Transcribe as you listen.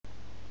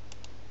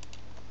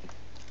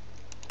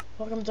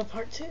Welcome to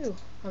part 2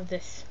 of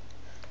this.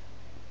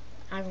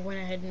 I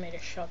went ahead and made a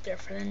shelter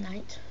for the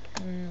night,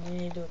 and we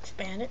need to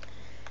expand it.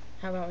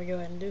 How about we go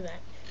ahead and do that?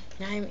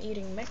 Now I'm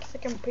eating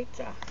Mexican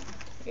pizza.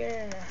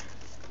 Yeah.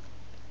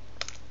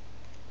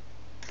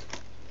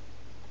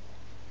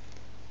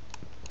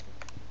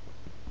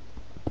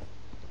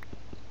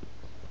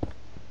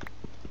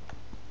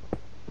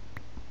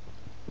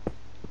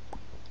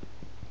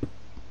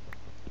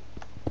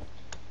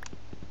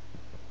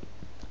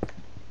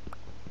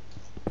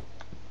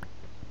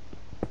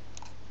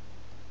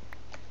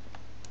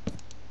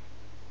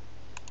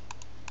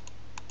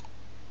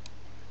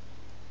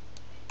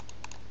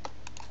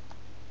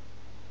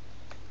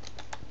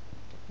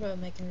 Well,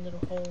 making a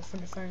little hole for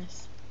the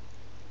furnace.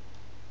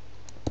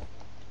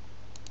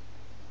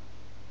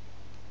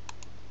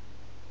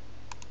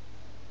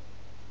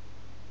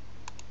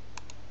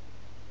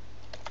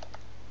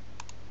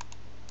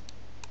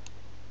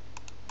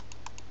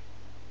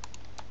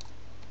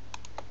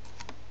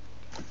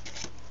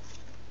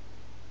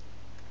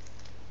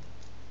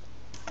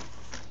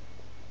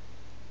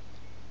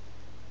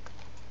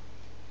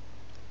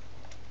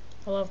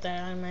 I love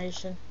that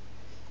animation.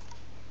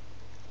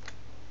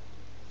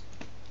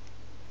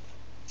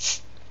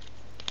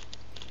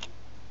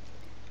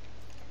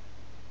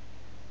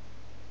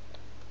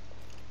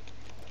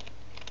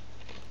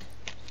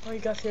 Oh, you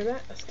guys hear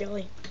that? A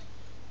skelly.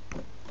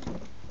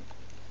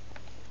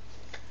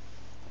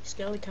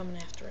 Skelly coming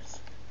after us.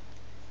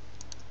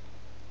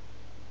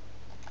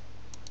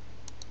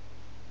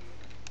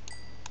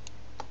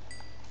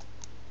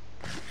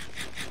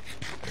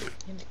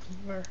 And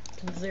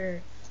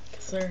conserve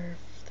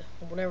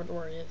whatever the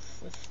word is,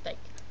 the steak.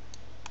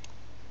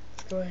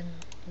 Let's go ahead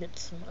and get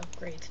some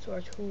upgrades to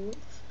our tools.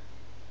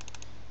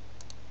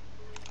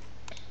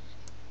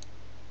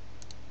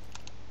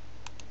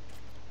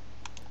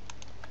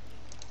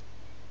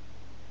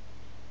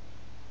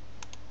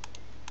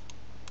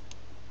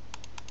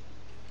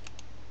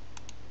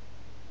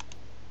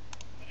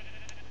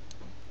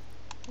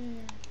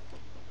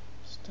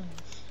 Stone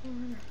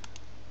floor.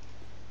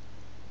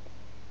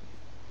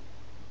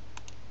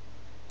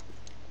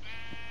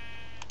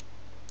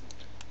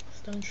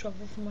 Stone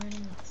shovel for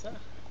mining also.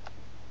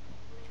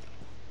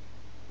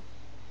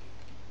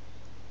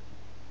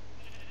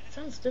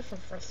 Sounds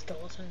different for a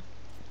skeleton.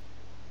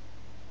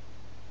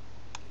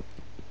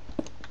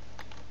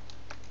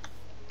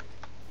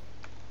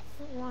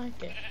 I don't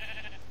like it.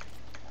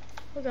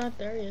 Oh god,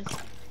 there he is.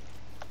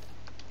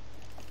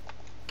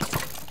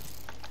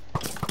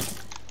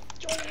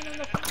 Join in on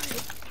the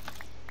fight!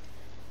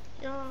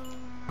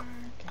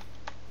 Yark!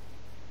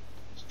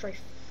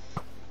 Strafe.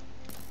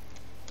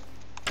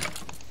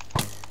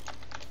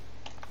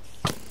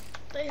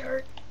 They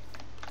hurt.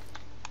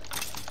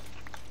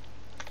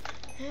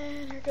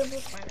 And here comes the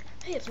spider.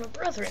 Hey, it's my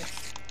brethren!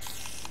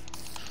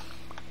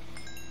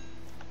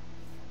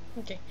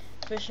 Okay,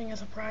 fishing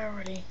is a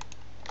priority.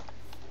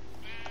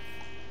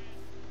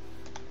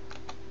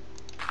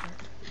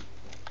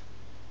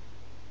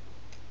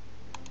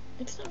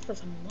 It's time for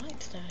some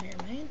lights down here,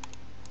 man.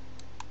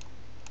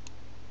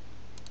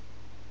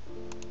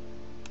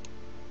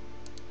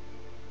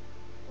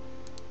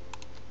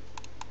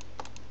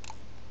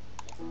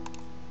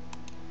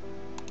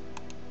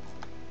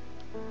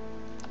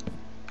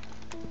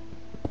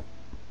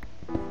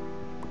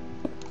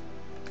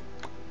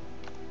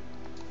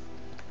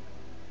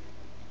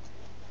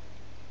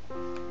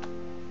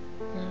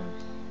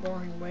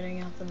 Boring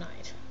waiting out the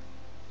night.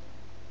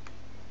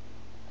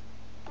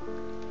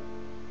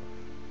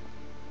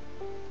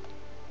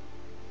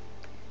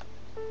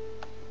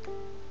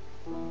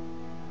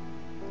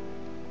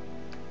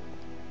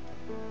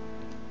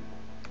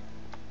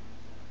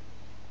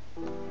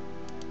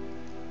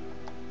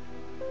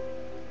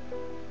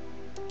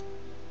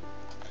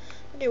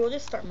 Okay, we'll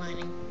just start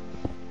mining,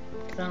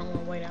 because I don't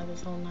want to wait out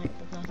this whole night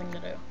with nothing to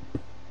do.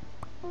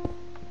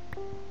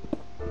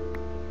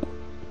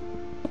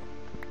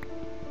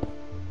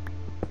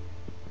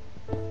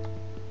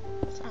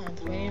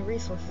 Besides, we need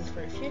resources for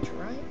the future,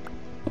 right?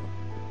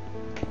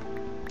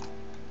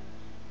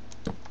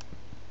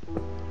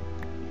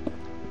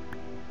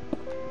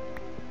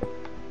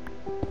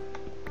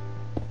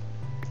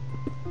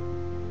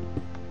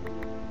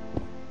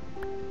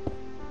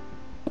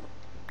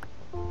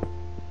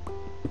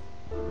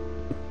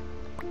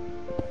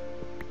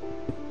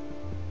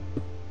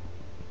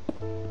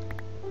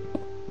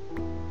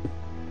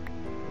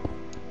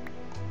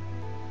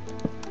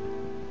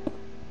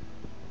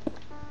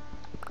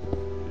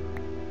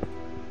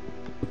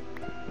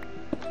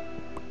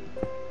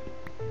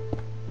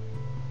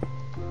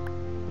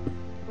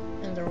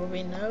 There will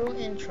be no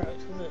intro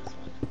to this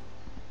one,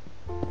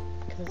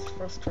 because it's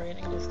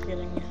frustrating just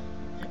getting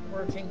it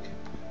working.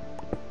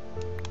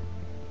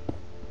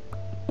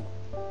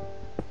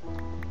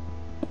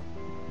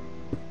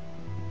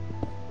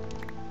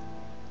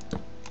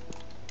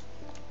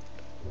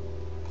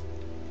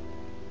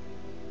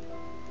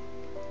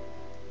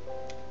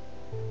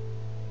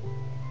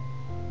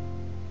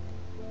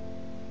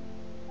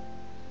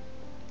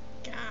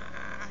 God,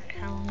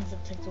 how long has it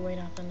take the weight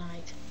off the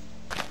night.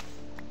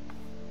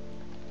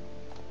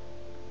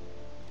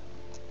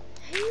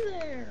 Hey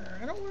there!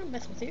 I don't want to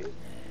mess with you.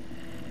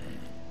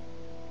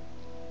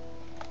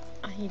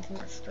 I need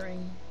more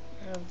string.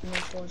 I have no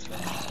force string.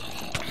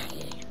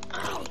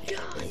 Oh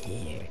god!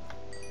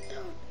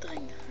 No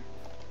thing.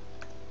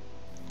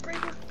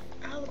 Creeper,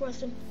 out of the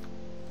question.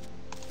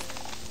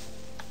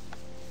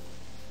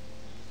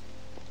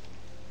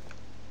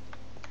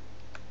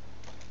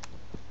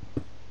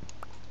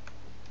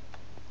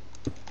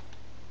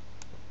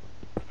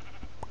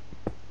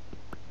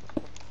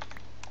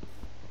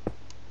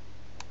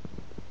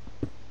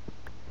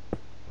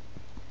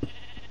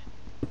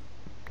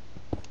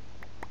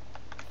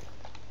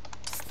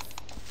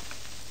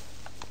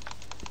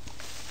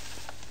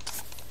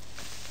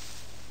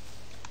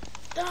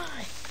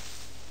 Die!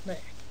 There.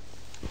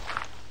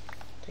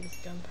 Take his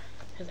jump,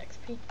 his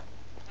XP.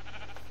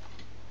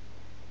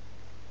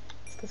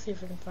 Let's go see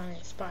if we can find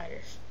any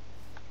spiders.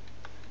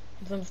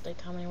 It's almost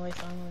daytime anyway,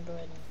 so I'm gonna go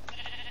ahead and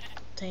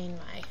obtain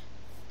my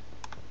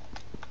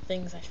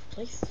things I've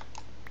placed.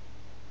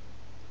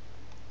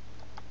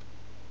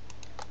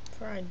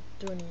 Before I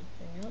do anything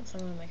else,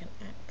 I'm gonna make an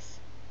axe.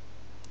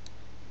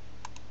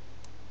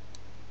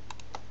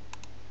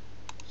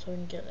 So we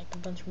can get like a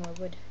bunch more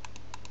wood.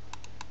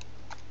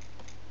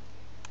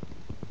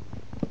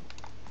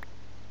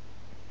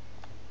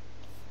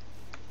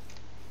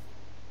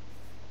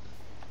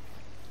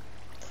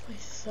 This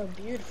is so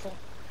beautiful.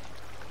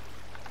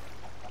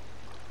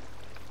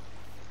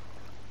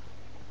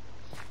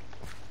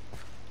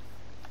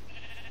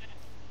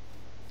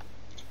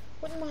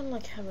 Wouldn't mind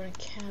like having a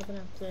cabin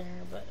up there,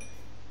 but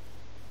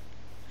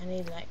I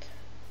need like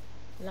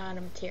a lot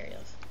of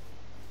materials.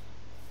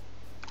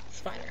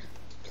 Spider,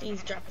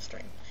 please drop a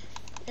string.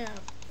 Yeah,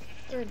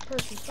 third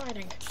person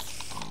fighting.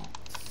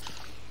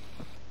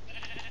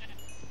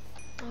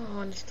 Oh,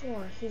 and the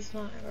store, he's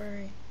not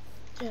very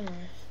generous.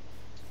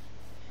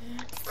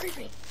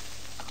 Creepy.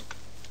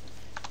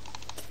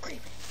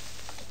 Creepy.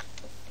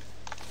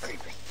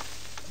 Creepy.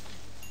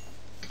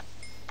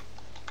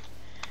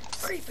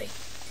 Creepy.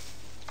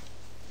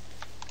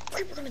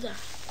 Creeper gonna die.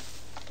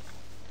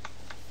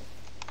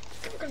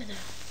 Creeper gonna die.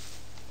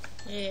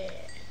 Yeah.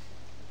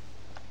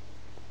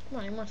 Come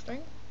on, any more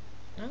string?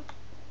 No?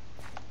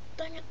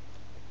 Dang it.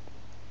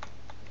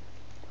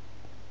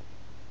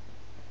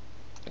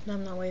 No,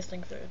 I'm not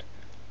wasting food.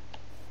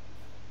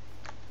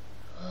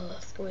 Oh,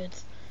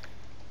 squids.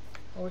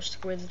 I wish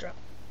squids drop.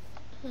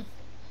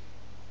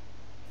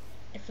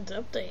 If it's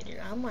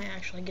updated, I might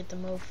actually get the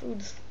Mo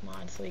Foods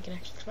mod so we can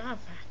actually survive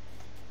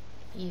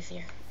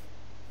easier.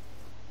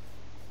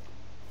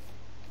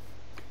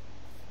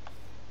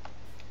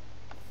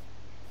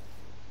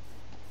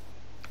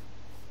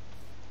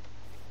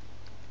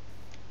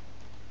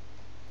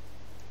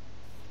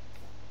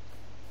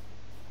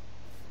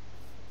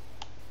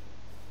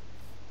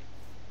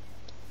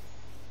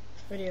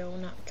 This video will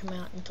not come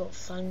out until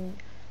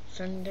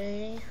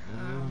Sunday,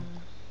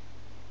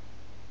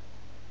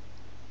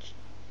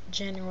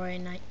 January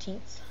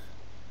 19th,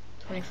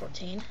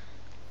 2014.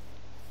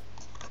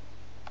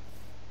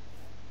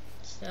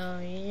 So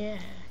yeah,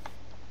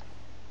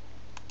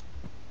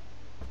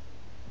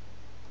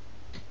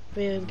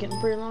 video's getting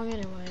pretty long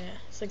anyway.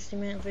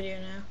 60-minute video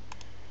now.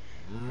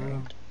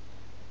 Right.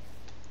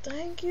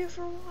 Thank you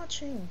for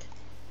watching.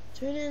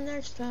 Tune in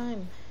next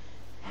time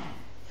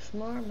for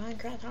more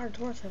Minecraft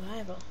Hardcore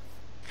Survival.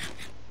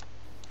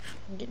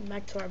 I'm getting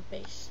back to our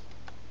base.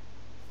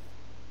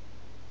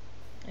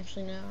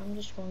 Actually, no, I'm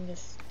just going to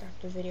start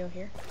the video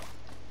here.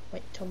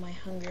 Wait till my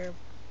hunger.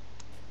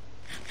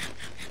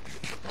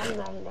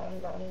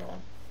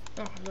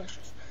 Oh,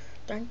 delicious.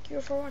 Thank you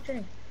for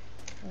watching.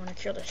 I want to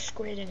kill the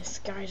squid in the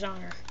sky's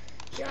honor.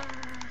 Yeah!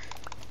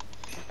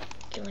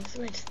 Killing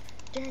squids.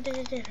 Killing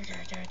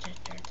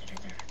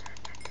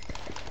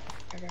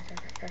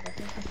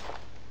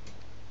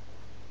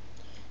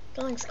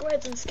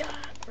squids in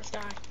sky. For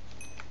sky.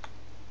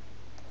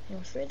 Any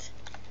more squids?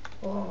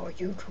 Oh,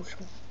 you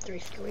 3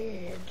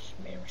 squids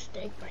made a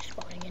mistake by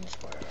spawning in this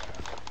world.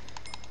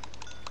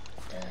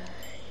 Die,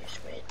 you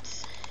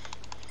squids.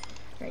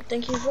 Alright,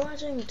 thank you for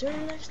watching. Tune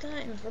in next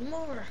time for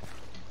more.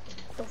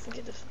 Don't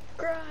forget to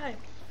subscribe,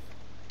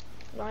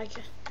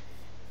 like,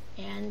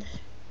 and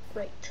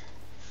rate.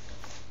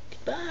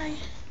 Goodbye,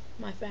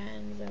 my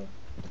fans.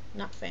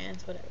 Not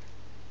fans, whatever.